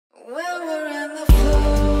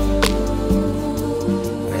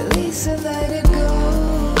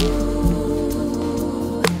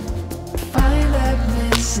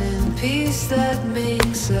peace that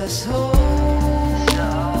makes us whole.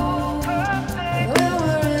 When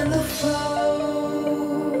we're in the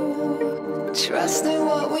flow, trusting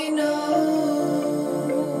what we know.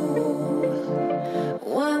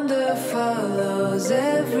 Wonder follows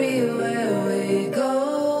everywhere we go.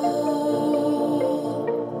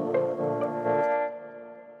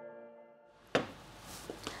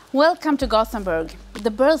 Welcome to Gothenburg, the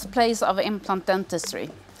birthplace of implant dentistry.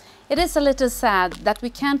 It is a little sad that we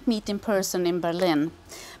can't meet in person in Berlin,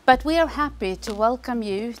 but we are happy to welcome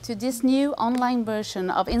you to this new online version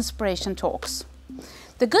of Inspiration Talks.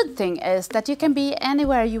 The good thing is that you can be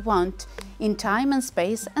anywhere you want in time and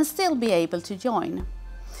space and still be able to join.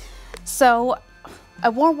 So, a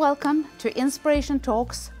warm welcome to Inspiration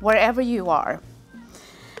Talks wherever you are.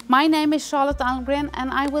 My name is Charlotte Almgren and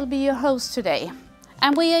I will be your host today.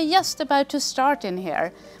 And we are just about to start in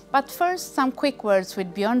here. But first, some quick words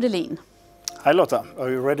with Björn Delin. Hi Lotta, are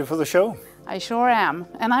you ready for the show? I sure am,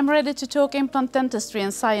 and I'm ready to talk implant dentistry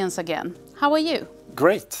and science again. How are you?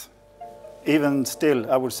 Great. Even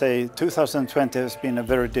still, I would say 2020 has been a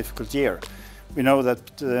very difficult year. We know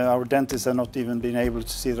that our dentists have not even been able to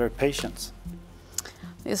see their patients.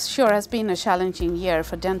 This sure has been a challenging year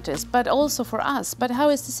for dentists, but also for us. But how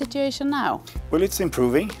is the situation now? Well, it's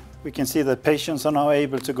improving. We can see that patients are now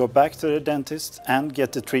able to go back to the dentist and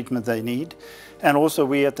get the treatment they need. And also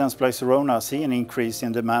we at Dentsply Sirona see an increase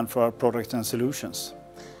in demand for our products and solutions.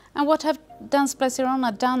 And what have Dentsply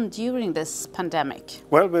Sirona done during this pandemic?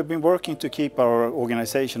 Well, we've been working to keep our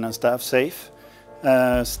organization and staff safe,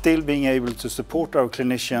 still being able to support our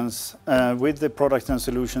clinicians with the products and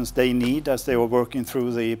solutions they need as they are working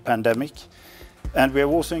through the pandemic. And we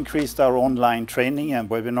have also increased our online training and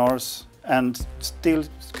webinars, and still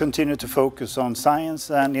continue to focus on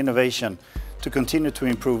science and innovation to continue to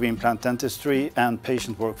improve implant dentistry and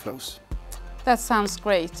patient workflows. That sounds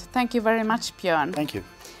great. Thank you very much, Björn. Thank you.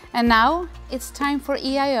 And now it's time for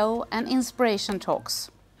EAO and Inspiration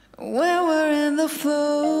Talks. When we're in the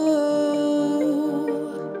flow.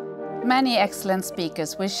 Many excellent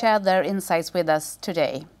speakers will share their insights with us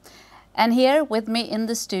today. And here with me in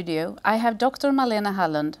the studio, I have Dr. Malene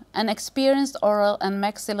Hallund, an experienced oral and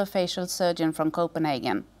maxillofacial surgeon from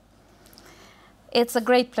Copenhagen. It's a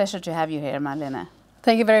great pleasure to have you here, Malene.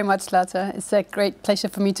 Thank you very much, Lotta. It's a great pleasure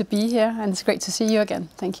for me to be here, and it's great to see you again.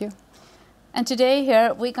 Thank you. And today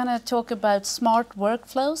here, we're going to talk about smart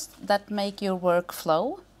workflows that make your work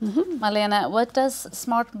flow. Malene, what does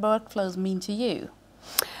smart workflows mean to you?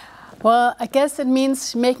 Well, I guess it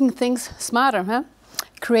means making things smarter, huh?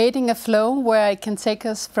 Creating a flow where I can take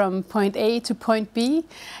us from point A to point B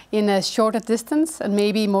in a shorter distance and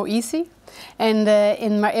maybe more easy. And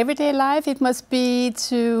in my everyday life, it must be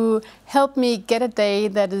to help me get a day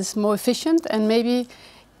that is more efficient and maybe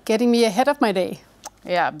getting me ahead of my day.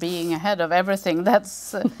 Yeah, being ahead of everything,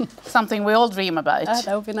 that's something we all dream about.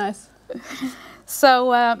 That would be nice.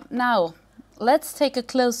 So now, let's take a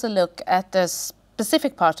closer look at this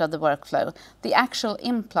specific part of the workflow, the actual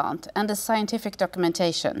implant and the scientific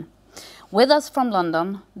documentation. With us from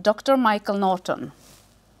London, Dr. Michael Norton.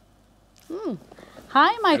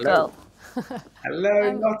 Hi, Michael.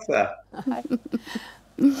 Hello, Lotta. Hi.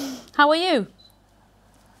 How are you?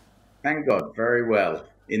 Thank God, very well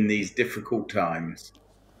in these difficult times.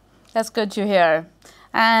 That's good to hear.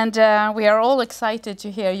 And we are all excited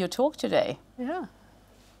to hear you talk today. Yeah.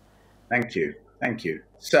 Thank you. Thank you.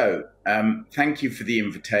 So, thank you for the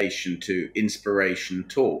invitation to Inspiration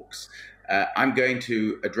Talks. I'm going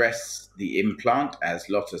to address the implant, as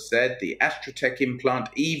Lotta said, the Astrotech implant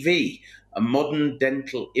EV, a modern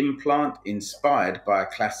dental implant inspired by a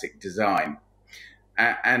classic design.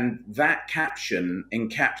 And that caption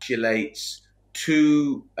encapsulates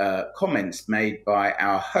two comments made by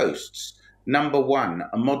our hosts. Number one,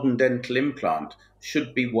 a modern dental implant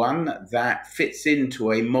should be one that fits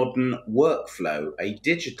into a modern workflow, a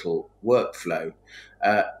digital workflow,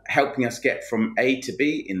 helping us get from A to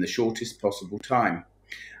B in the shortest possible time.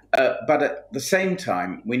 But at the same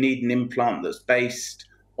time, we need an implant that's based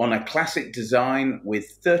on a classic design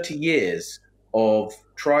with 30 years of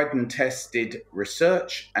tried and tested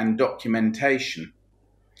research and documentation.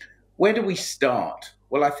 Where do we start?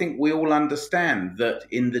 Well, I think we all understand that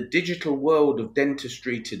in the digital world of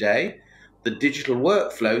dentistry today, the digital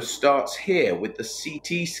workflow starts here with the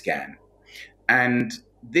CT scan. And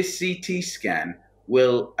this CT scan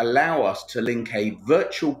will allow us to link a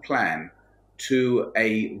virtual plan to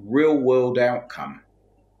a real-world outcome.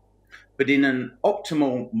 But in an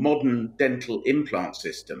optimal modern dental implant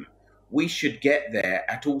system, we should get there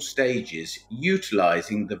at all stages,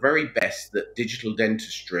 utilizing the very best that digital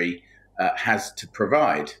dentistry has to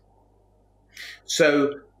provide.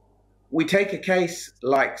 So we take a case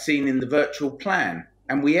like seen in the virtual plan,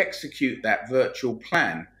 and we execute that virtual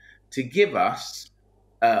plan to give us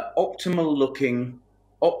optimal looking,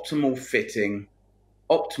 optimal fitting,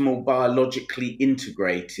 optimal biologically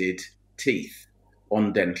integrated teeth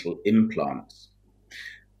on dental implants.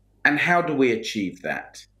 And how do we achieve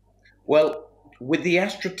that? Well, with the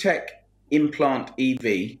Astrotech Implant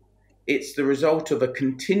EV, it's the result of a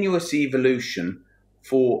continuous evolution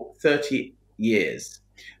for 30 years.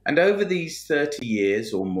 And over these 30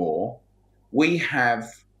 years or more, we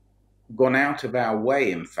have gone out of our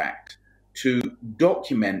way, in fact, to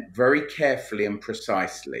document very carefully and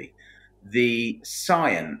precisely the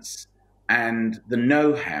science and the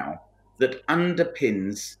know-how that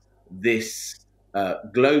underpins this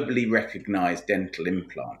globally recognized dental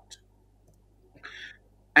implant.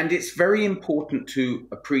 And it's very important to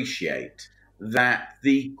appreciate that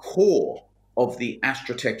the core of the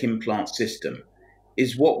Astrotech implant system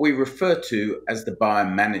is what we refer to as the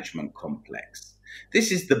biomanagement complex.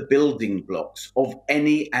 This is the building blocks of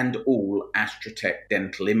any and all Astrotech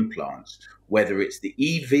dental implants, whether it's the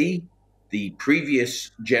EV, the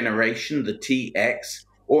previous generation, the TX,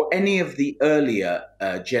 or any of the earlier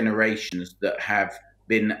generations that have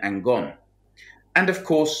been and gone. And of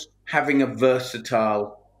course, having a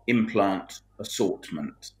versatile implant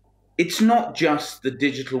assortment. It's not just the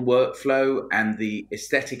digital workflow and the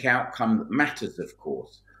aesthetic outcome that matters, of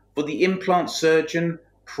course. For the implant surgeon,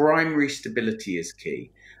 primary stability is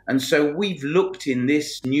key. And so we've looked in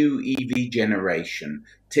this new EV generation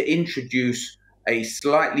to introduce a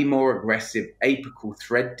slightly more aggressive apical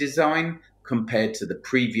thread design compared to the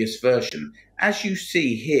previous version. As you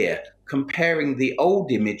see here, comparing the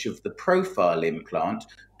old image of the profile implant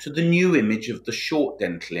to the new image of the short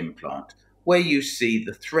dental implant, where you see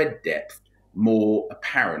the thread depth more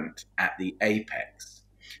apparent at the apex.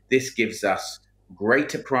 This gives us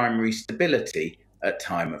greater primary stability at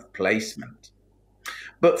time of placement.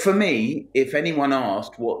 But for me, if anyone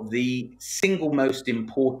asked what the single most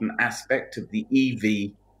important aspect of the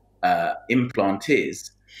EV implant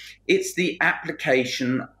is, it's the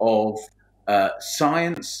application of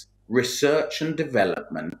science, research and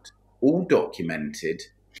development, all documented,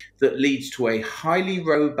 that leads to a highly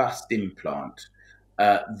robust implant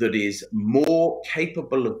that is more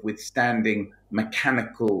capable of withstanding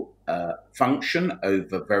mechanical function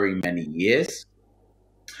over very many years.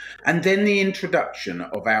 And then the introduction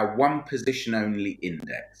of our one position only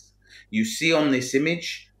index. You see on this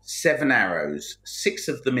image 7 arrows, 6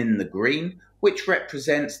 of them in the green, which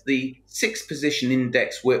represents the 6 position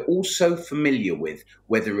index we're all so familiar with,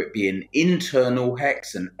 whether it be an internal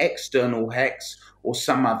hex, an external hex, or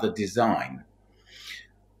some other design.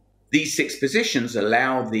 These 6 positions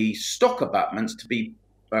allow the stock abutments to be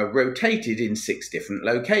rotated in 6 different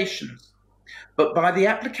locations. But by the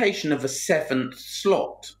application of a 7th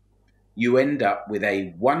slot, you end up with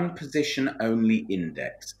a one position only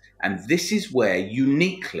index. And this is where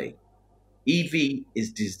uniquely EV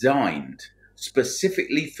is designed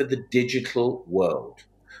specifically for the digital world,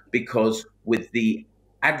 because with the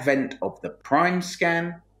advent of the prime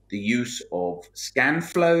scan, the use of scan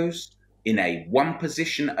flows in a one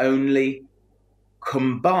position only,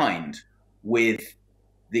 combined with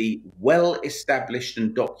the well-established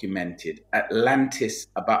and documented Atlantis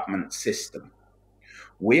abutment system,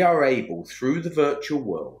 we are able, through the virtual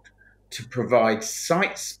world, to provide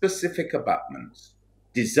site-specific abutments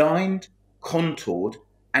designed, contoured,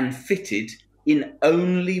 and fitted in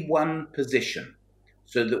only one position,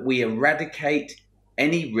 so that we eradicate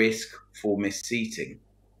any risk for misseating.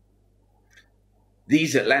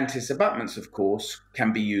 These Atlantis abutments, of course,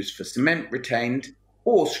 can be used for cement-retained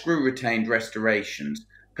or screw-retained restorations,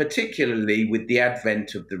 particularly with the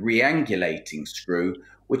advent of the reangulating screw,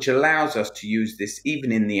 which allows us to use this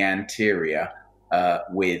even in the anterior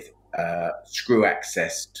with screw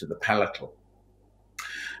access to the palatal.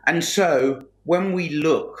 And so when we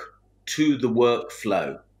look to the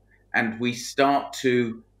workflow and we start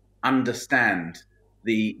to understand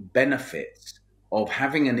the benefits of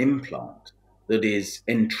having an implant that is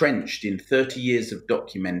entrenched in 30 years of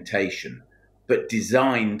documentation, but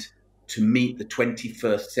designed to meet the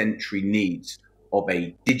 21st century needs of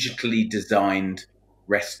a digitally designed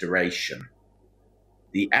restoration,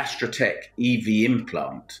 the Astrotech EV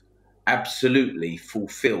implant absolutely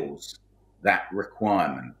fulfills that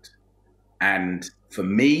requirement. And for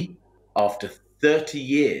me, after 30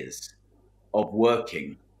 years of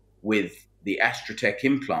working with the Astrotech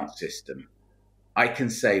implant system, I can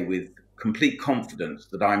say with complete confidence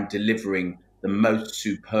that I'm delivering the most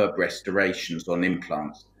superb restorations on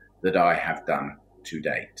implants that I have done to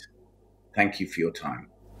date. Thank you for your time.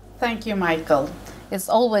 Thank you, Michael. It's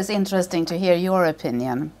always interesting to hear your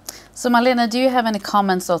opinion. So, Malene, do you have any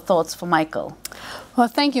comments or thoughts for Michael? Well,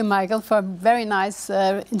 thank you, Michael, for a very nice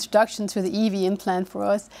introduction to the EV implant for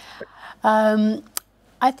us.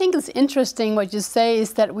 I think it's interesting what you say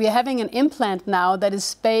is that we are having an implant now that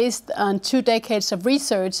is based on 2 decades of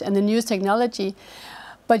research and the newest technology.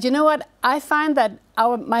 But you know what? I find that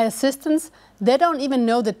my assistants, they don't even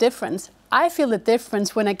know the difference. I feel the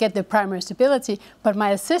difference when I get the primary stability, but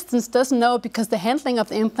my assistants doesn't know because the handling of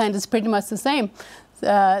the implant is pretty much the same.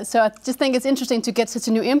 So I just think it's interesting to get such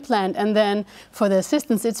a new implant, and then for the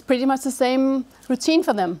assistants, it's pretty much the same routine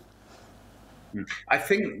for them. I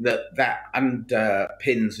think that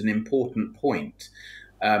underpins an important point.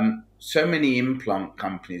 So many implant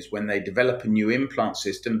companies, when they develop a new implant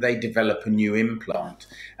system, they develop a new implant.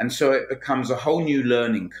 And so it becomes a whole new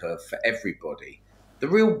learning curve for everybody. The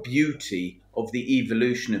real beauty of the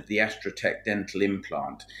evolution of the Astrotech dental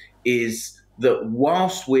implant is that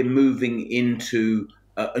whilst we're moving into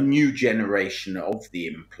a new generation of the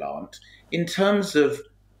implant, in terms of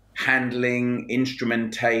handling,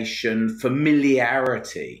 instrumentation,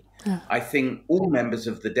 familiarity, I think all members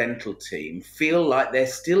of the dental team feel like they're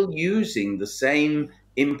still using the same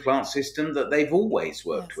implant system that they've always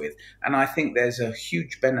worked with. And I think there's a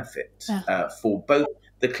huge benefit for both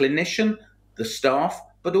the clinician, the staff,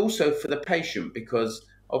 but also for the patient, because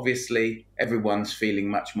obviously everyone's feeling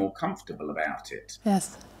much more comfortable about it.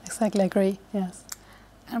 Yes, exactly, agree, yes.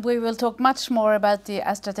 And we will talk much more about the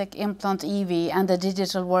Astrotech Implant EV and the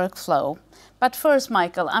digital workflow. But first,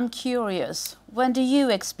 Michael, I'm curious, when do you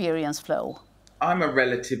experience flow? I'm a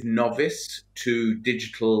relative novice to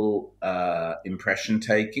digital impression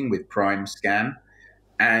taking with Prime Scan.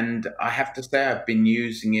 And I have to say I've been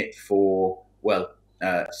using it for, well,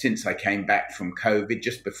 since I came back from COVID,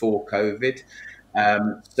 just before COVID.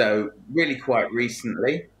 So really quite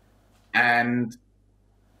recently. And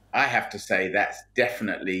I have to say that's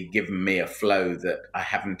definitely given me a flow that I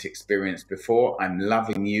haven't experienced before. I'm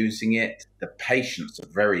loving using it. The patients are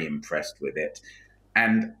very impressed with it.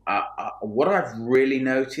 And what I've really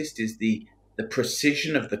noticed is the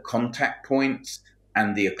precision of the contact points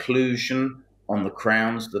and the occlusion on the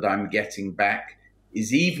crowns that I'm getting back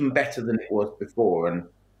is even better than it was before. And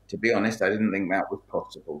to be honest, I didn't think that was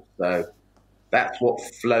possible. So that's what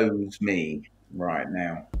flows me right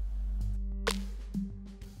now.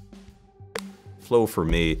 Flow for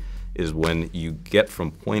me is when you get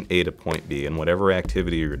from point A to point B in whatever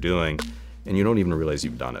activity you're doing, and you don't even realize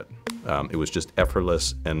you've done it. It was just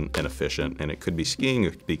effortless and efficient, and it could be skiing,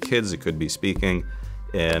 it could be kids, it could be speaking,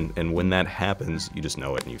 and when that happens, you just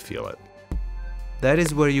know it and you feel it. That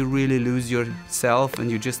is where you really lose yourself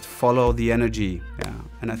and you just follow the energy. Yeah.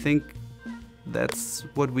 And I think that's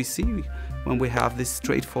what we see when we have these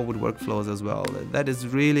straightforward workflows as well. That is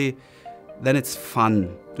really, then it's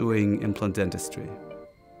fun doing implant dentistry.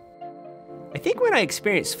 I think when I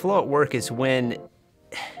experience flow at work is when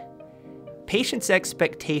patients'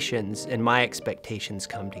 expectations and my expectations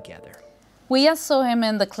come together. We just saw him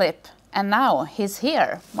in the clip, and now he's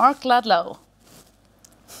here, Mark Ludlow.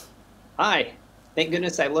 Hi. Thank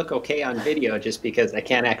goodness I look okay on video just because I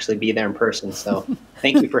can't actually be there in person. So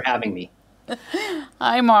thank you for having me.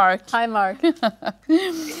 Hi, Mark. Hi, Mark.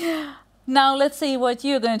 Now let's see what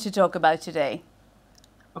you're going to talk about today.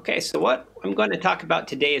 Okay, so what I'm going to talk about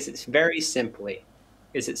today is it's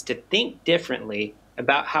to think differently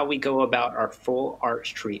about how we go about our full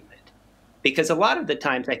arch treatment. Because a lot of the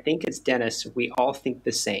times I think as dentists, we all think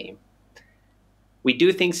the same. We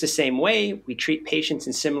do things the same way. We treat patients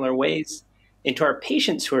in similar ways. And to our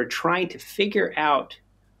patients who are trying to figure out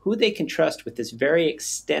who they can trust with this very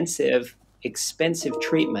extensive, expensive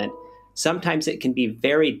treatment, sometimes it can be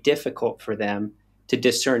very difficult for them to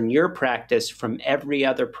discern your practice from every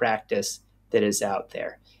other practice that is out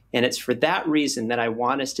there. And it's for that reason that I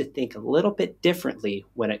want us to think a little bit differently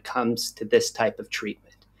when it comes to this type of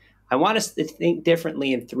treatment. I want us to think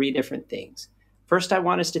differently in 3 different things. First, I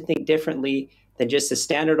want us to think differently than just a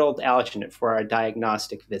standard old alginate for our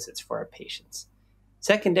diagnostic visits for our patients.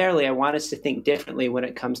 Secondarily, I want us to think differently when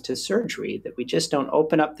it comes to surgery, that we just don't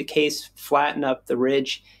open up the case, flatten up the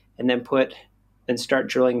ridge, and then start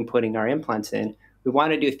drilling and putting our implants in. We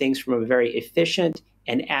want to do things from a very efficient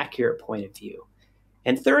and accurate point of view.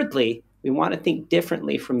 And thirdly, we want to think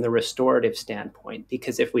differently from the restorative standpoint,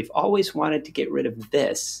 because if we've always wanted to get rid of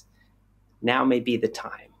this, now may be the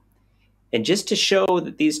time. And just to show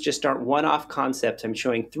that these just aren't one-off concepts, I'm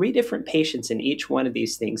showing 3 different patients in each one of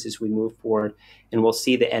these things as we move forward, and we'll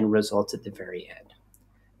see the end results at the very end.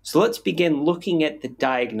 So let's begin looking at the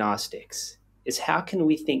diagnostics, is how can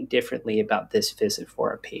we think differently about this visit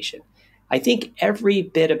for our patient? I think every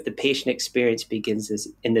bit of the patient experience begins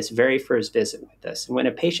in this very first visit with us. And when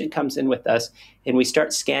a patient comes in with us and we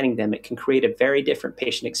start scanning them, it can create a very different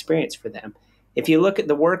patient experience for them. If you look at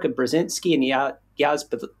the work of Brzezinski and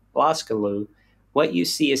Yazbelaskalu, what you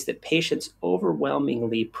see is that patients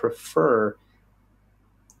overwhelmingly prefer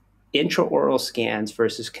intraoral scans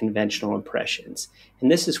versus conventional impressions. And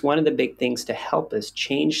this is one of the big things to help us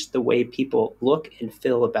change the way people look and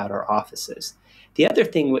feel about our offices. The other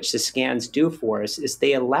thing which the scans do for us is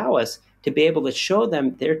they allow us to be able to show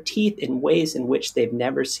them their teeth in ways in which they've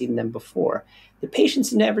never seen them before. The patients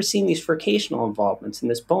have never seen these furcational involvements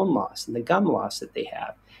and this bone loss and the gum loss that they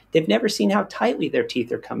have. They've never seen how tightly their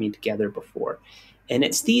teeth are coming together before. And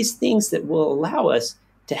it's these things that will allow us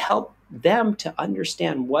to help them to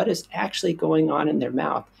understand what is actually going on in their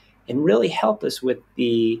mouth and really help us with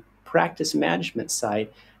the practice management side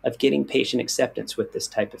of getting patient acceptance with this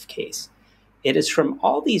type of case. It is from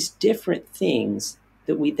all these different things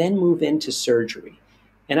that we then move into surgery.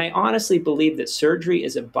 And I honestly believe that surgery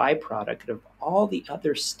is a byproduct of all the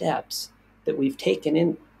other steps that we've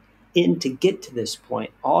taken in to get to this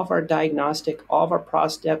point. All of our diagnostic, all of our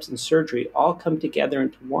process steps and surgery all come together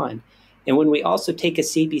into one. And when we also take a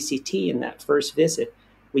CBCT in that first visit,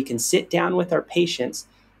 we can sit down with our patients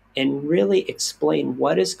and really explain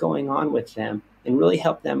what is going on with them and really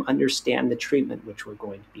help them understand the treatment which we're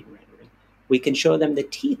going to be rendering. We can show them the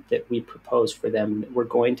teeth that we propose for them that we're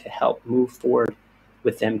going to help move forward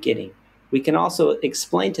with them getting. We can also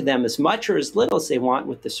explain to them as much or as little as they want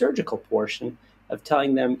with the surgical portion of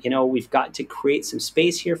telling them, you know, we've got to create some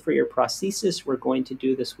space here for your prosthesis. We're going to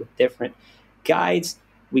do this with different guides.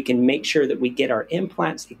 We can make sure that we get our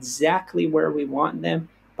implants exactly where we want them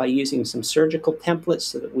by using some surgical templates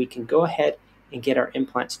so that we can go ahead and get our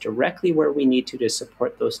implants directly where we need to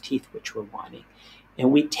support those teeth which we're wanting.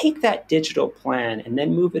 And we take that digital plan and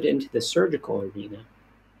then move it into the surgical arena.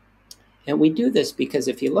 And we do this because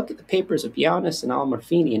if you look at the papers of Giannis and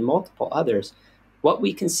Almarfini and multiple others, what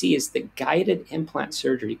we can see is that guided implant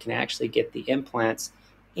surgery can actually get the implants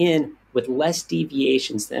in with less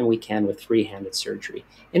deviations than we can with free-handed surgery.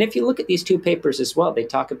 And if you look at these two papers as well, they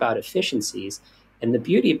talk about efficiencies. And the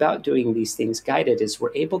beauty about doing these things guided is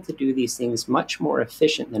we're able to do these things much more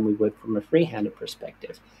efficient than we would from a free-handed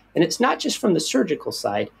perspective. And it's not just from the surgical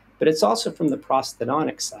side, but it's also from the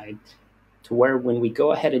prosthodontic side, to where when we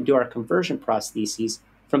go ahead and do our conversion prostheses,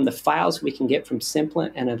 from the files we can get from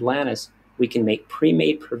Simplant and Atlantis, we can make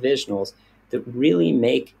pre-made provisionals that really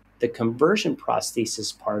make the conversion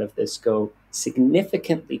prosthesis part of this go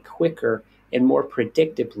significantly quicker and more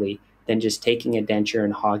predictably than just taking a denture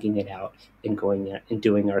and hogging it out and going and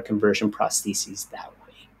doing our conversion prostheses that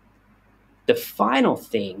way. The final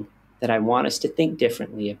thing that I want us to think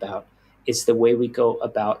differently about is the way we go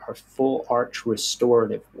about our full arch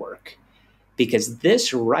restorative work. Because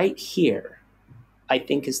this right here, I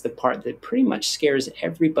think, is the part that pretty much scares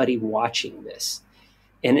everybody watching this.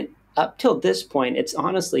 And up till this point, it's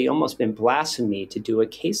honestly almost been blasphemy to do a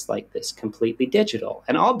case like this completely digital.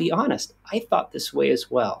 And I'll be honest, I thought this way as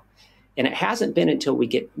well. And it hasn't been until we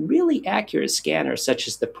get really accurate scanners, such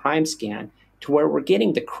as the Prime Scan, to where we're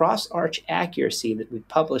getting the cross-arch accuracy that we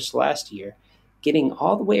published last year, getting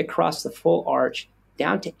all the way across the full arch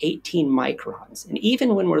down to 18 microns. And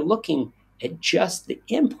even when we're looking at just the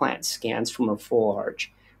implant scans from a full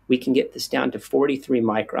arch, we can get this down to 43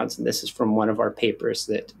 microns. And this is from one of our papers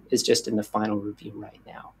that is just in the final review right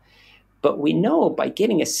now. But we know by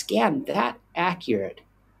getting a scan that accurate,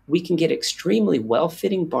 we can get extremely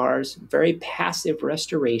well-fitting bars, very passive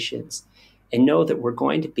restorations, and know that we're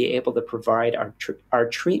going to be able to provide our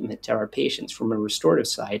treatment to our patients from a restorative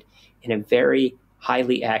side in a very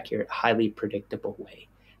highly accurate, highly predictable way.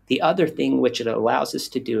 The other thing which it allows us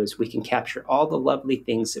to do is we can capture all the lovely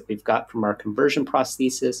things that we've got from our conversion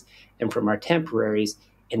prosthesis and from our temporaries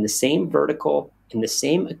in the same vertical, in the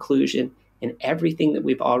same occlusion, and everything that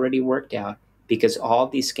we've already worked out, because all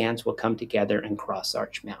these scans will come together and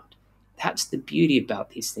cross-arch mount. That's the beauty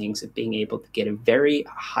about these things, of being able to get a very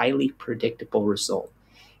highly predictable result.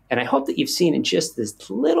 And I hope that you've seen in just this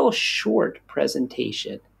little short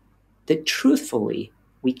presentation that truthfully,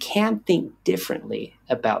 we can think differently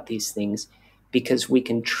about these things, because we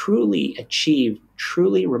can truly achieve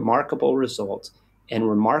truly remarkable results and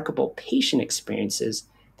remarkable patient experiences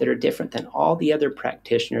that are different than all the other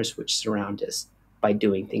practitioners which surround us by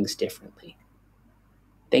doing things differently.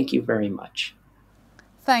 Thank you very much.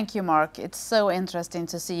 Thank you, Mark. It's so interesting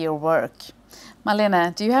to see your work.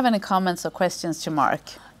 Malene, do you have any comments or questions to Mark?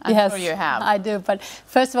 I'm yes, sure you have. I do. But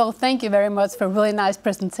first of all, thank you very much for a really nice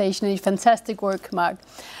presentation and fantastic work, Mark.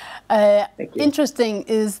 Interesting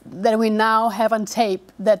is that we now have on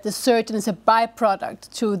tape that the surgeon is a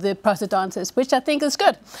byproduct to the prosthodontist, which I think is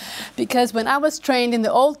good. Because when I was trained in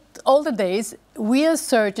the older days, we as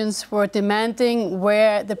surgeons were demanding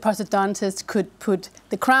where the prosthodontist could put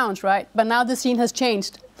the crowns, right? But now the scene has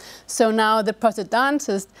changed. So now the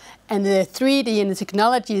prosthodontist and the 3D and the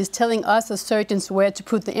technology is telling us as surgeons where to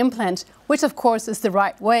put the implant, which of course is the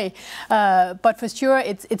right way. But for sure,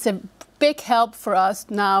 it's a big help for us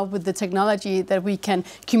now with the technology that we can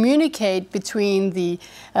communicate between the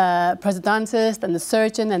prosthodontist and the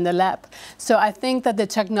surgeon and the lab. So I think that the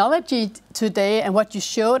technology today and what you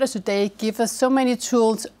showed us today give us so many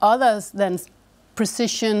tools others than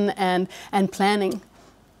precision and planning.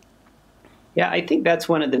 Yeah, I think that's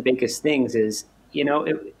one of the biggest things is, you know,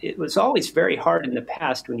 it was always very hard in the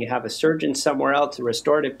past when you have a surgeon somewhere else, a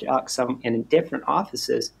restorative doc and in different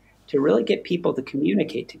offices to really get people to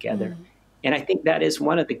communicate together. And I think that is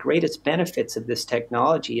one of the greatest benefits of this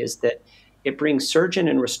technology is that it brings surgeon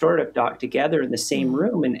and restorative doc together in the same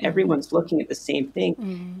room and everyone's looking at the same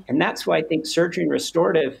thing. And that's why I think surgery and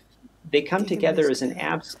restorative, they come together as an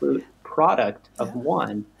absolute product of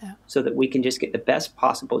one so that we can just get the best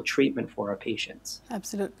possible treatment for our patients.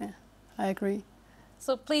 Absolutely. I agree.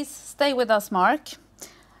 So please stay with us, Mark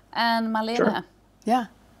and Malene. Sure. Yeah.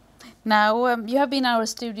 Now, you have been our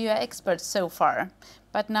studio expert so far,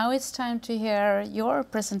 but now it's time to hear your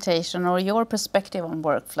presentation or your perspective on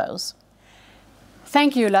workflows.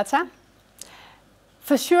 Thank you, Lotta.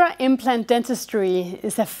 For sure, implant dentistry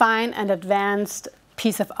is a fine and advanced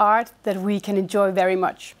piece of art that we can enjoy very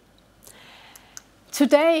much.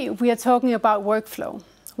 Today, we are talking about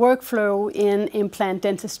workflow in implant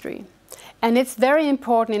dentistry. And it's very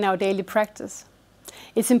important in our daily practice.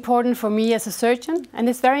 It's important for me as a surgeon, and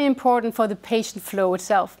it's very important for the patient flow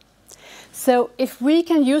itself. So if we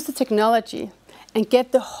can use the technology and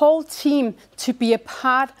get the whole team to be a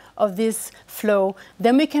part of this flow,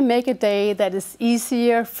 then we can make a day that is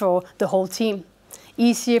easier for the whole team.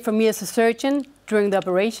 Easier for me as a surgeon during the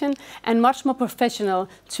operation, and much more professional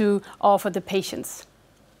to offer the patients.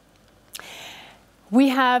 We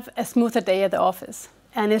have a smoother day at the office,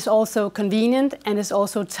 and it's also convenient and it's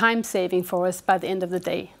also time-saving for us by the end of the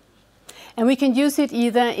day. And we can use it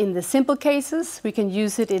either in the simple cases, we can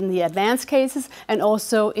use it in the advanced cases, and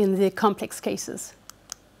also in the complex cases.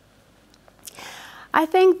 I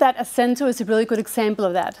think that Acento is a really good example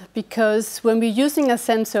of that, because when we're using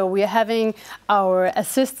Acento, we are having our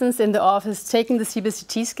assistants in the office taking the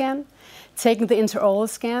CBCT scan, taking the intraoral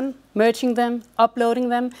scan, merging them, uploading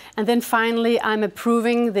them, and then finally I'm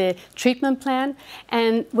approving the treatment plan.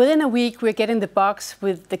 And within a week, we're getting the box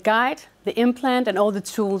with the guide, the implant, and all the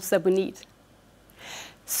tools that we need.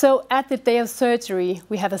 So at the day of surgery,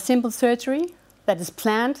 we have a simple surgery that is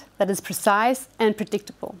planned, that is precise and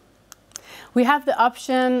predictable. We have the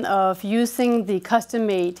option of using the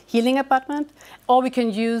custom-made healing abutment, or we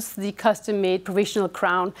can use the custom-made provisional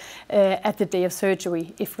crown at the day of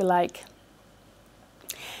surgery, if we like.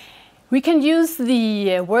 We can use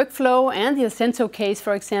the workflow and the Acento case,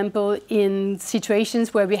 for example, in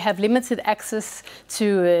situations where we have limited access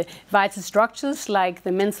to vital structures like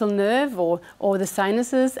the mental nerve or the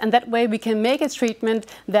sinuses, and that way we can make a treatment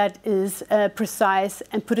that is precise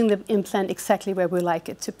and putting the implant exactly where we like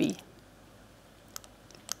it to be.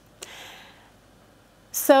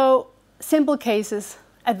 So, simple cases,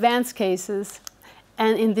 advanced cases,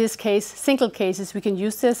 and in this case, single cases, we can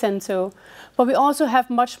use the Acento, but we also have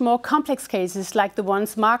much more complex cases like the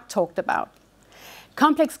ones Mark talked about.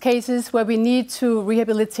 Complex cases where we need to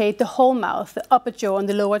rehabilitate the whole mouth, the upper jaw and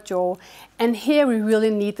the lower jaw, and here we really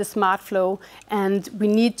need the smart flow, and we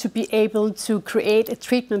need to be able to create a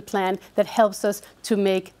treatment plan that helps us to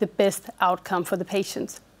make the best outcome for the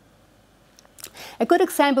patient. A good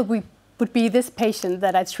example would be this patient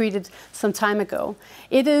that I treated some time ago.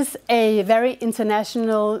 It is a very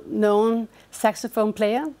international known saxophone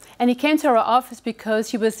player, and he came to our office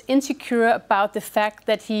because he was insecure about the fact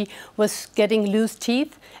that he was getting loose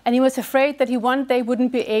teeth, and he was afraid that he one day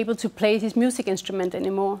wouldn't be able to play his music instrument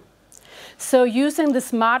anymore. So using the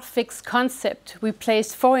Smart Fix concept, we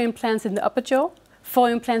placed 4 implants in the upper jaw,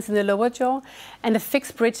 4 implants in the lower jaw, and a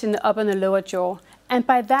fixed bridge in the upper and the lower jaw. And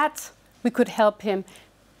by that, we could help him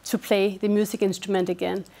to play the music instrument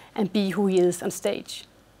again and be who he is on stage.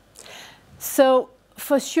 So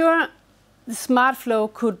for sure, the smart flow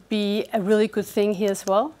could be a really good thing here as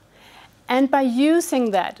well. And by using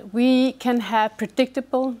that, we can have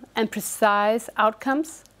predictable and precise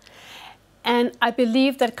outcomes. And I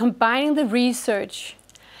believe that combining the research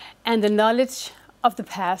and the knowledge of the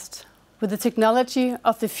past with the technology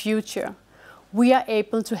of the future, we are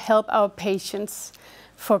able to help our patients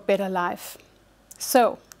for better life.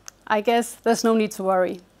 So I guess there's no need to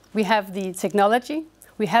worry. We have the technology,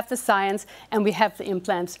 we have the science, and we have the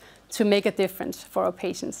implants to make a difference for our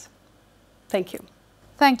patients. Thank you.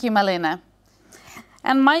 Thank you, Malene.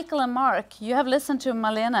 And Michael and Mark, you have listened to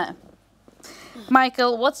Malene.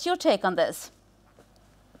 Michael, what's your take on this?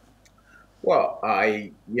 Well,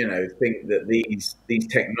 I, think that these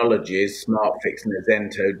technologies, SmartFix and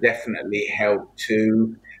Azento, definitely help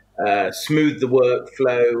to smooth the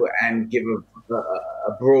workflow and give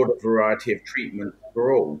a broader variety of treatment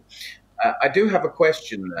for all. I do have a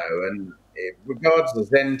question though, and it regards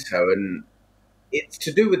Azento, and it's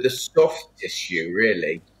to do with the soft tissue,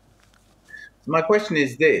 really. So my question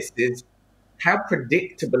is this: how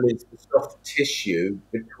predictable is the soft tissue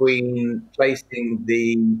between placing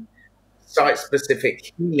the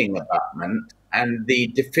site-specific healing abutment and the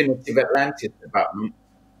definitive Atlantis abutment,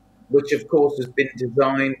 which of course has been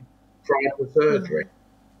designed prior to surgery?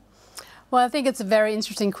 Well, I think it's a very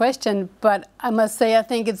interesting question, but I must say I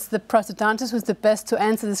think it's the prosthodontist who's the best to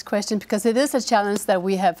answer this question, because it is a challenge that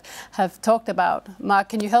we have talked about. Mark,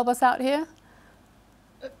 can you help us out here?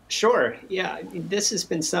 Sure. Yeah, this has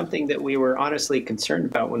been something that we were honestly concerned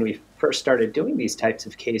about when we first started doing these types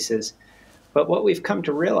of cases. But what we've come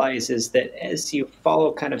to realize is that as you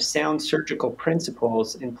follow kind of sound surgical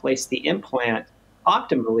principles and place the implant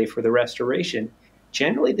optimally for the restoration,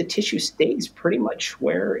 generally the tissue stays pretty much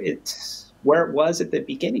where it was at the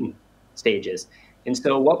beginning stages. And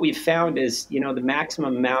so what we've found is, the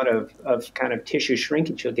maximum amount of kind of tissue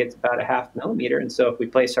shrinkage you'll get is about 0.5 millimeter. And so if we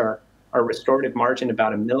place our restorative margin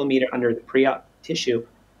about 1 millimeter under the pre-op tissue,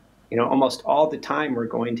 almost all the time we're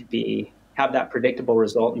going to have that predictable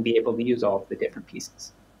result and be able to use all of the different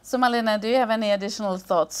pieces. So Malene, do you have any additional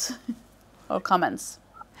thoughts or comments?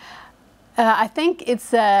 I think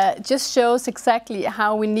it's just shows exactly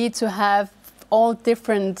how we need to have all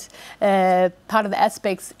different part of the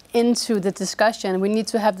aspects into the discussion. We need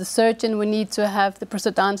to have the surgeon, we need to have the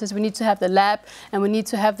prosthodontist, we need to have the lab, and we need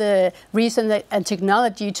to have the reason and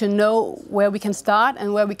technology to know where we can start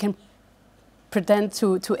and where we can pretend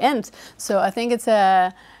to end. So I think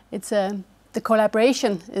the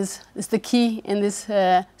collaboration is the key in this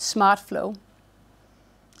smart flow.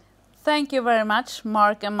 Thank you very much,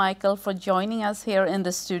 Mark and Michael, for joining us here in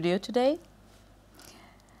the studio today.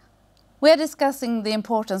 We are discussing the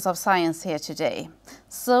importance of science here today.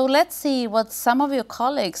 So let's see what some of your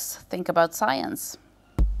colleagues think about science.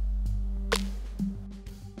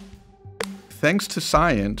 Thanks to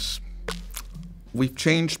science, we've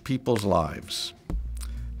changed people's lives.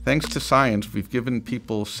 Thanks to science, we've given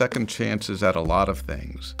people second chances at a lot of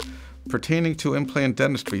things. Pertaining to implant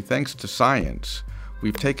dentistry, thanks to science,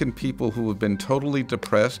 we've taken people who have been totally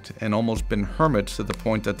depressed and almost been hermits to the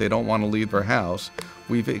point that they don't want to leave their house.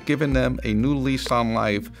 We've given them a new lease on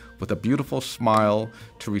life with a beautiful smile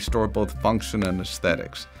to restore both function and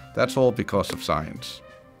aesthetics. That's all because of science.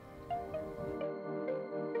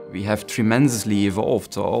 We have tremendously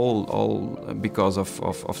evolved, all because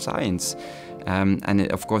of science.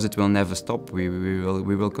 And of course it will never stop. We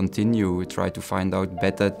will continue. We try to find out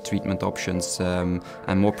better treatment options and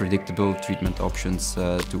more predictable treatment options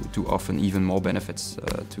to offer even more benefits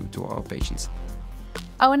to our patients.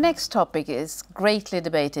 Our next topic is greatly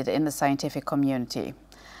debated in the scientific community.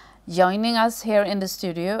 Joining us here in the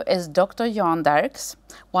studio is Dr. Jan Derks,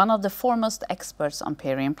 one of the foremost experts on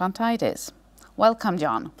peri-implantitis. Welcome,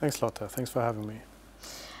 Jan. Thanks, Lotta. Thanks for having me.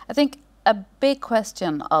 I think a big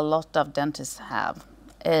question a lot of dentists have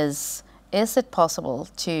is it possible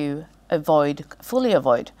to fully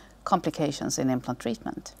avoid complications in implant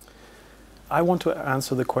treatment? I want to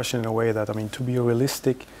answer the question in a way that, to be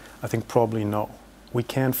realistic, I think probably no. We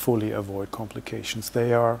can't fully avoid complications.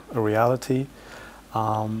 They are a reality.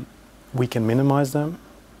 We can minimize them.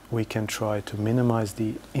 We can try to minimize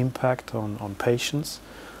the impact on patients,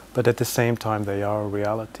 but at the same time they are a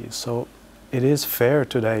reality. So it is fair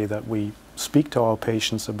today that we speak to our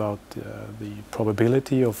patients about the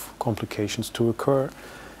probability of complications to occur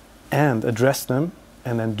and address them,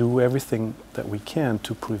 and then do everything that we can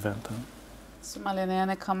to prevent them. So Malene,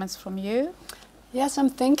 any comments from you? Yes, I'm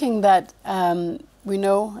thinking that we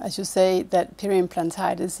know, as you say, that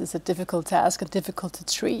peri-implantitis is a difficult task and difficult to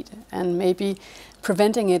treat, and maybe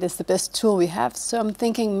preventing it is the best tool we have. So I'm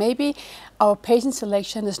thinking maybe our patient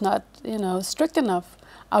selection is not, strict enough.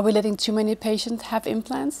 Are we letting too many patients have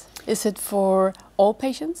implants? Is it for all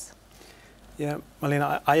patients? Yeah,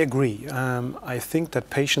 Malene, I agree. I think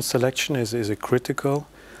that patient selection is a critical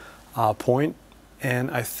point,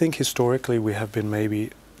 and I think historically we have been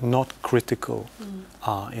maybe not critical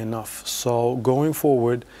enough. So going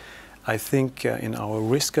forward, I think in our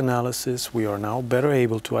risk analysis, we are now better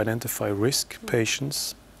able to identify risk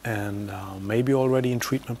patients and maybe already in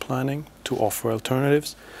treatment planning to offer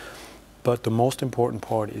alternatives. But the most important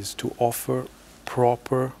part is to offer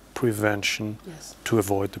proper prevention to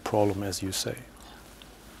avoid the problem, as you say.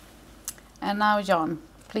 And now, Jan,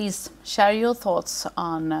 please share your thoughts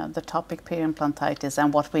on the topic periimplantitis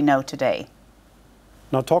and what we know today.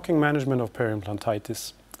 Now, talking management of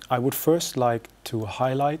periimplantitis, I would first like to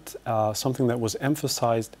highlight something that was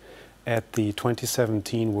emphasized at the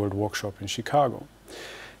 2017 World Workshop in Chicago.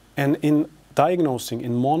 And in diagnosing,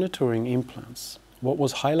 in monitoring implants, what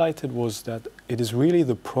was highlighted was that it is really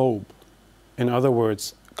the probe, in other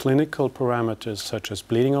words, clinical parameters such as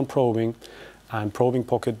bleeding on probing and probing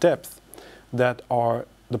pocket depth, that are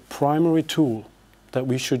the primary tool that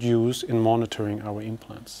we should use in monitoring our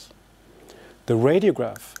implants. The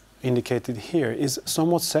radiograph indicated here is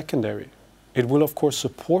somewhat secondary. It will of course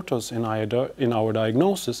support us in our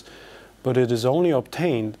diagnosis, but it is only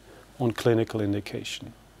obtained on clinical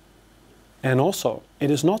indication. And also, it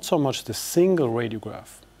is not so much the single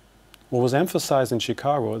radiograph. What was emphasized in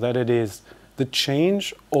Chicago, that it is the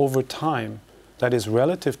change over time that is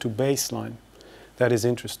relative to baseline that is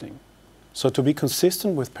interesting. So to be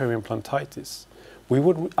consistent with periimplantitis, we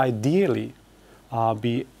would ideally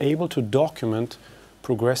be able to document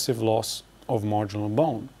progressive loss of marginal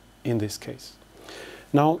bone in this case.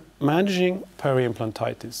 Now, managing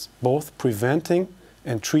periimplantitis, both preventing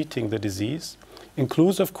and treating the disease,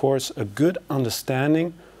 includes, of course, a good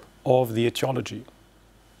understanding of the etiology.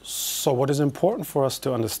 So what is important for us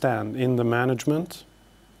to understand in the management,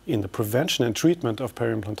 in the prevention and treatment of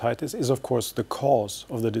periimplantitis is, of course, the cause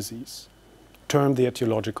of the disease, termed the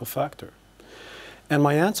etiological factor. And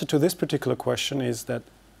my answer to this particular question is that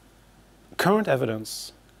current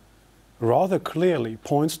evidence rather clearly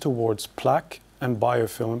points towards plaque and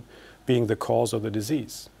biofilm being the cause of the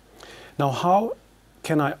disease. Now, how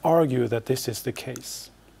can I argue that this is the case?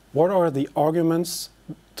 What are the arguments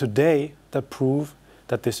today that prove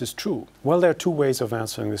that this is true? Well, there are two ways of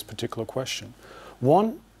answering this particular question.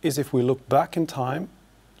 One is if we look back in time,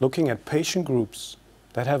 looking at patient groups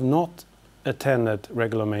that have not attended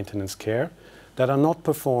regular maintenance care, that are not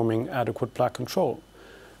performing adequate plaque control.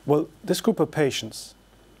 Well, this group of patients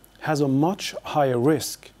has a much higher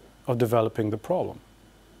risk of developing the problem.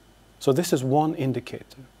 So this is one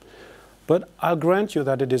indicator. But I'll grant you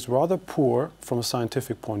that it is rather poor from a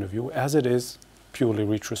scientific point of view, as it is purely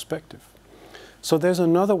retrospective. So there's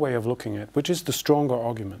another way of looking at it, which is the stronger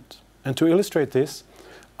argument. And to illustrate this,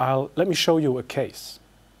 let me show you a case.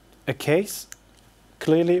 A case,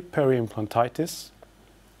 clearly periimplantitis,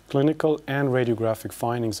 clinical and radiographic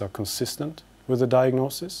findings are consistent with the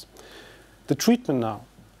diagnosis. The treatment now,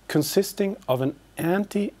 consisting of an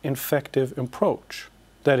anti-infective approach.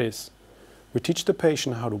 That is, we teach the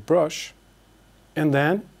patient how to brush, and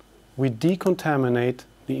then we decontaminate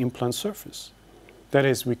the implant surface. That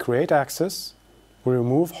is, we create access, we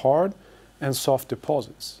remove hard and soft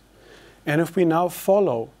deposits. And if we now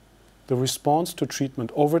follow the response to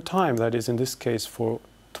treatment over time, that is in this case for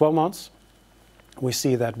 12 months, we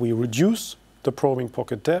see that we reduce the probing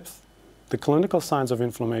pocket depth, the clinical signs of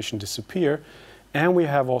inflammation disappear, and we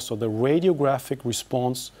have also the radiographic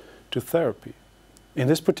response to therapy. In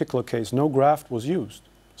this particular case, no graft was used.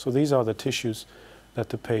 So these are the tissues that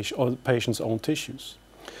the patient's own tissues.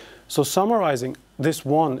 So summarizing this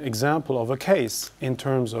one example of a case in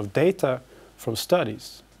terms of data from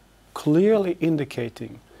studies, clearly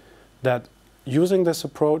indicating that using this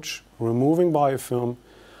approach, removing biofilm,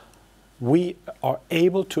 we are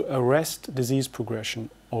able to arrest disease progression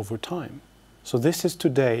over time. So this is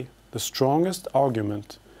today the strongest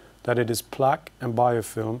argument that it is plaque and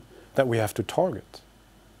biofilm that we have to target.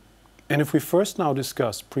 And if we first now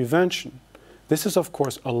discuss prevention, this is of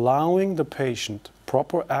course allowing the patient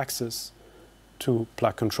proper access to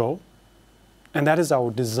plaque control, and that is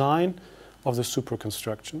our design of the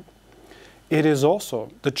superconstruction. It is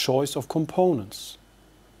also the choice of components.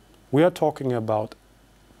 We are talking about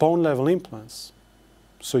bone level implants.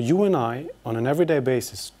 So you and I, on an everyday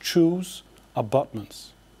basis, choose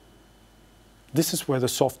abutments. This is where the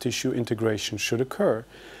soft tissue integration should occur.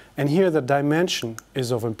 And here the dimension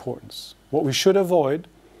is of importance. What we should avoid,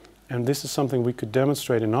 and this is something we could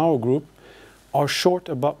demonstrate in our group, are short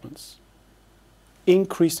abutments,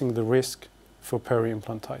 increasing the risk for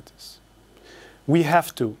periimplantitis. We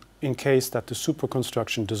have to, in case that the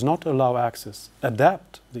superconstruction does not allow access,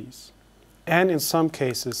 adapt these, and in some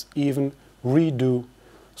cases even redo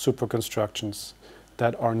superconstructions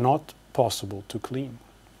that are not possible to clean.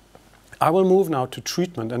 I will move now to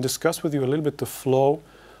treatment and discuss with you a little bit the flow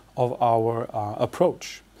of our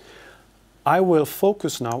approach. I will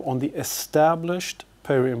focus now on the established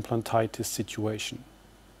peri-implantitis situation,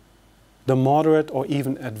 the moderate or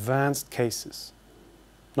even advanced cases.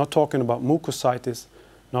 Not talking about mucositis,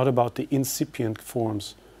 not about the incipient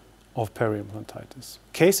forms of peri-implantitis.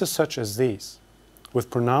 Cases such as these, with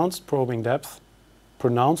pronounced probing depth,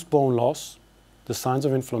 pronounced bone loss, the signs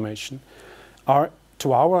of inflammation, are,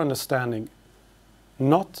 to our understanding,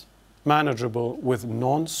 not manageable with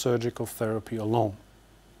non-surgical therapy alone.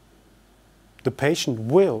 The patient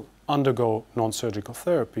will undergo non-surgical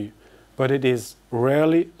therapy, but it is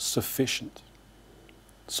rarely sufficient.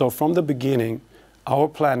 So from the beginning, our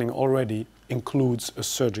planning already includes a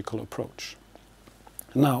surgical approach.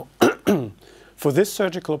 Now, for this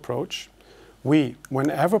surgical approach, we,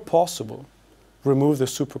 whenever possible, remove the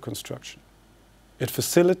superconstruction. It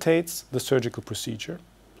facilitates the surgical procedure,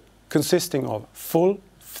 consisting of full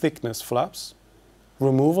thickness flaps,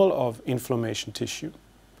 removal of inflammation tissue.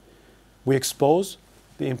 We expose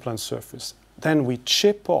the implant surface. Then we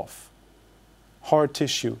chip off hard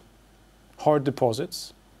tissue, hard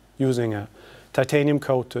deposits, using a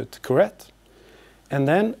titanium-coated curette. And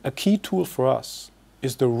then a key tool for us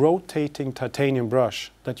is the rotating titanium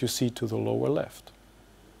brush that you see to the lower left.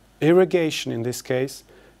 Irrigation in this case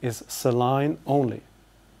is saline only.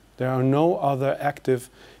 There are no other active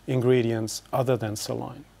ingredients other than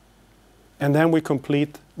saline. And then we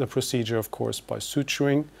complete the procedure, of course, by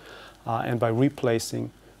suturing and by replacing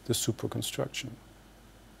the superconstruction.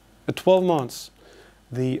 At 12 months,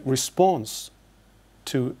 the response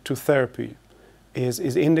to therapy is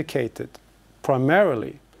indicated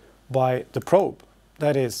primarily by the probe.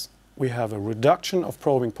 That is, we have a reduction of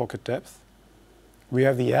probing pocket depth. We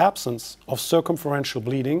have the absence of circumferential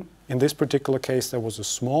bleeding. In this particular case, there was a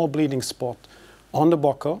small bleeding spot on the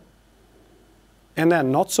buccal. And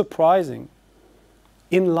then, not surprising,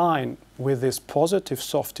 in line with this positive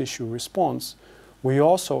soft tissue response, we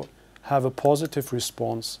also have a positive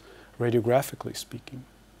response radiographically speaking.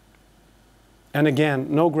 And again,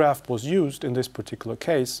 no graft was used in this particular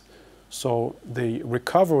case, so the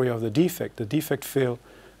recovery of the defect fill,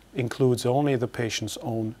 includes only the patient's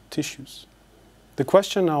own tissues. The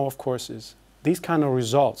question now, of course, is these kind of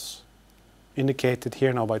results, indicated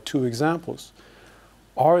here now by two examples,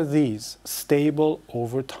 are these stable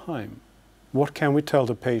over time? What can we tell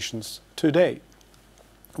the patients today?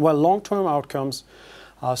 Well, long-term outcomes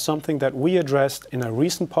are something that we addressed in a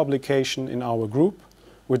recent publication in our group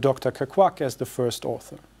with Dr. Kakwak as the first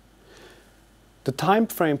author. The time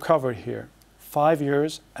frame covered here, 5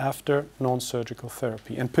 years after non-surgical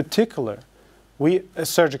therapy. In particular,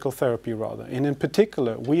 surgical therapy rather, and in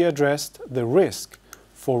particular, we addressed the risk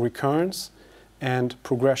for recurrence and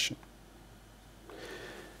progression.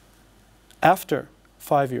 After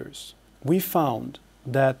 5 years, we found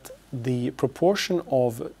that the proportion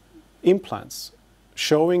of implants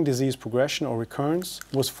showing disease progression or recurrence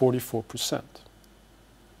was 44%.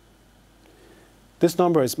 This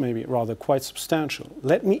number is maybe rather quite substantial.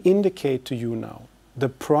 Let me indicate to you now the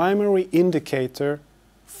primary indicator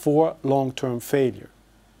for long-term failure.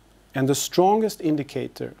 And the strongest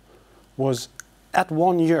indicator was at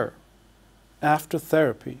 1 year after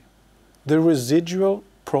therapy, the residual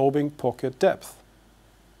probing pocket depth.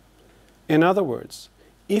 In other words,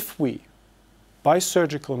 if we, by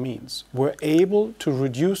surgical means, were able to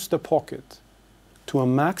reduce the pocket to a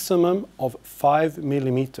maximum of 5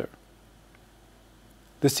 millimeters,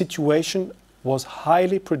 the situation was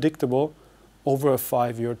highly predictable over a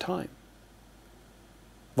 5-year time.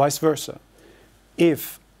 Vice versa,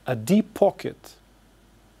 if a deep pocket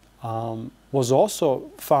was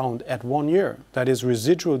also found at 1 year, that is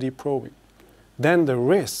residual deep probing, then the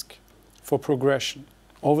risk for progression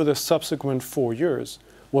over the subsequent 4 years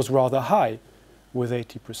was rather high, with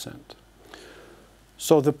 80%.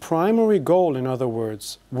 So the primary goal, in other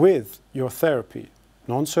words, with your therapy,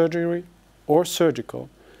 non-surgery or surgical,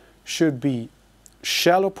 should be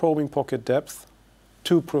shallow probing pocket depth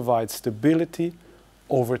to provide stability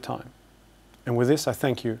over time. And with this, I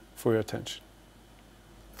thank you for your attention.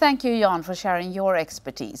 Thank you, Jan, for sharing your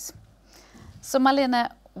expertise. So,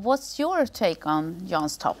 Malene, what's your take on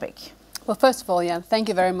Jan's topic? Well, first of all, Jan, thank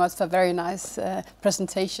you very much for a very nice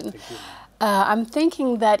presentation. Thank you. I'm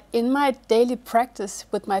thinking that in my daily practice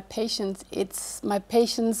with my patients, it's my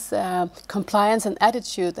patients' compliance and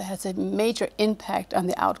attitude that has a major impact on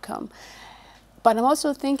the outcome. But I'm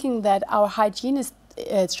also thinking that our hygienists'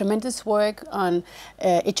 tremendous work on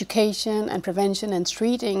education and prevention and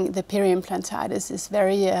treating the peri-implantitis is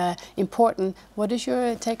very important. What is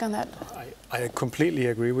your take on that? I completely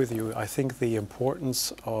agree with you. I think the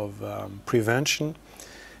importance of prevention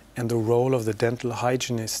and the role of the dental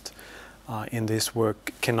hygienist in this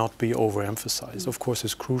work cannot be overemphasized. Of course,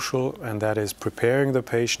 it's crucial, and that is preparing the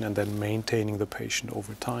patient and then maintaining the patient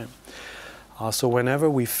over time. So whenever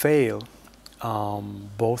we fail,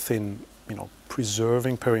 both in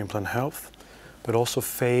preserving peri-implant health, but also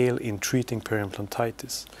fail in treating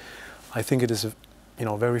peri-implantitis, I think it is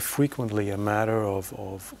very frequently a matter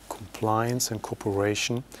of compliance and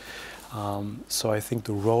cooperation. So I think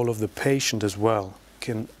the role of the patient as well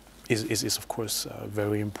is of course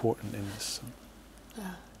very important in this.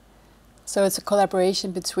 Yeah. So it's a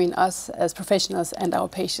collaboration between us as professionals and our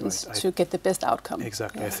patients to get the best outcome.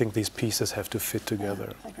 Exactly. Yeah. I think these pieces have to fit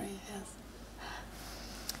together. Yeah, I agree, yes.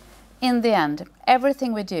 In the end,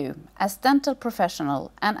 everything we do as dental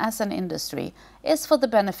professional and as an industry is for the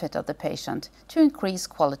benefit of the patient to increase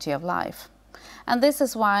quality of life. And this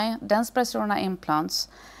is why Dentsply Sirona Implants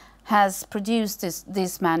has produced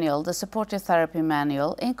this manual, the supportive therapy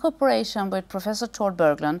manual, in cooperation with Professor Tord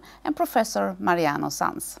Berglund and Professor Mariano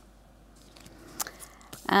Sanz.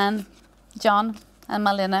 And Jan and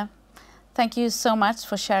Malene, thank you so much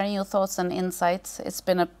for sharing your thoughts and insights. It's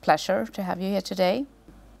been a pleasure to have you here today.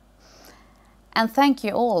 And thank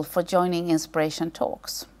you all for joining Inspiration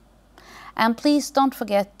Talks. And please don't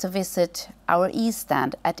forget to visit our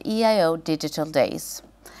e-stand at EAO Digital Days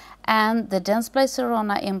and the Dentsply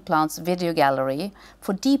Sirona Implants video gallery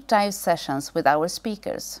for deep dive sessions with our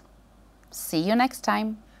speakers. See you next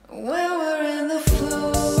time. When we're in the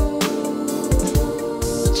flow.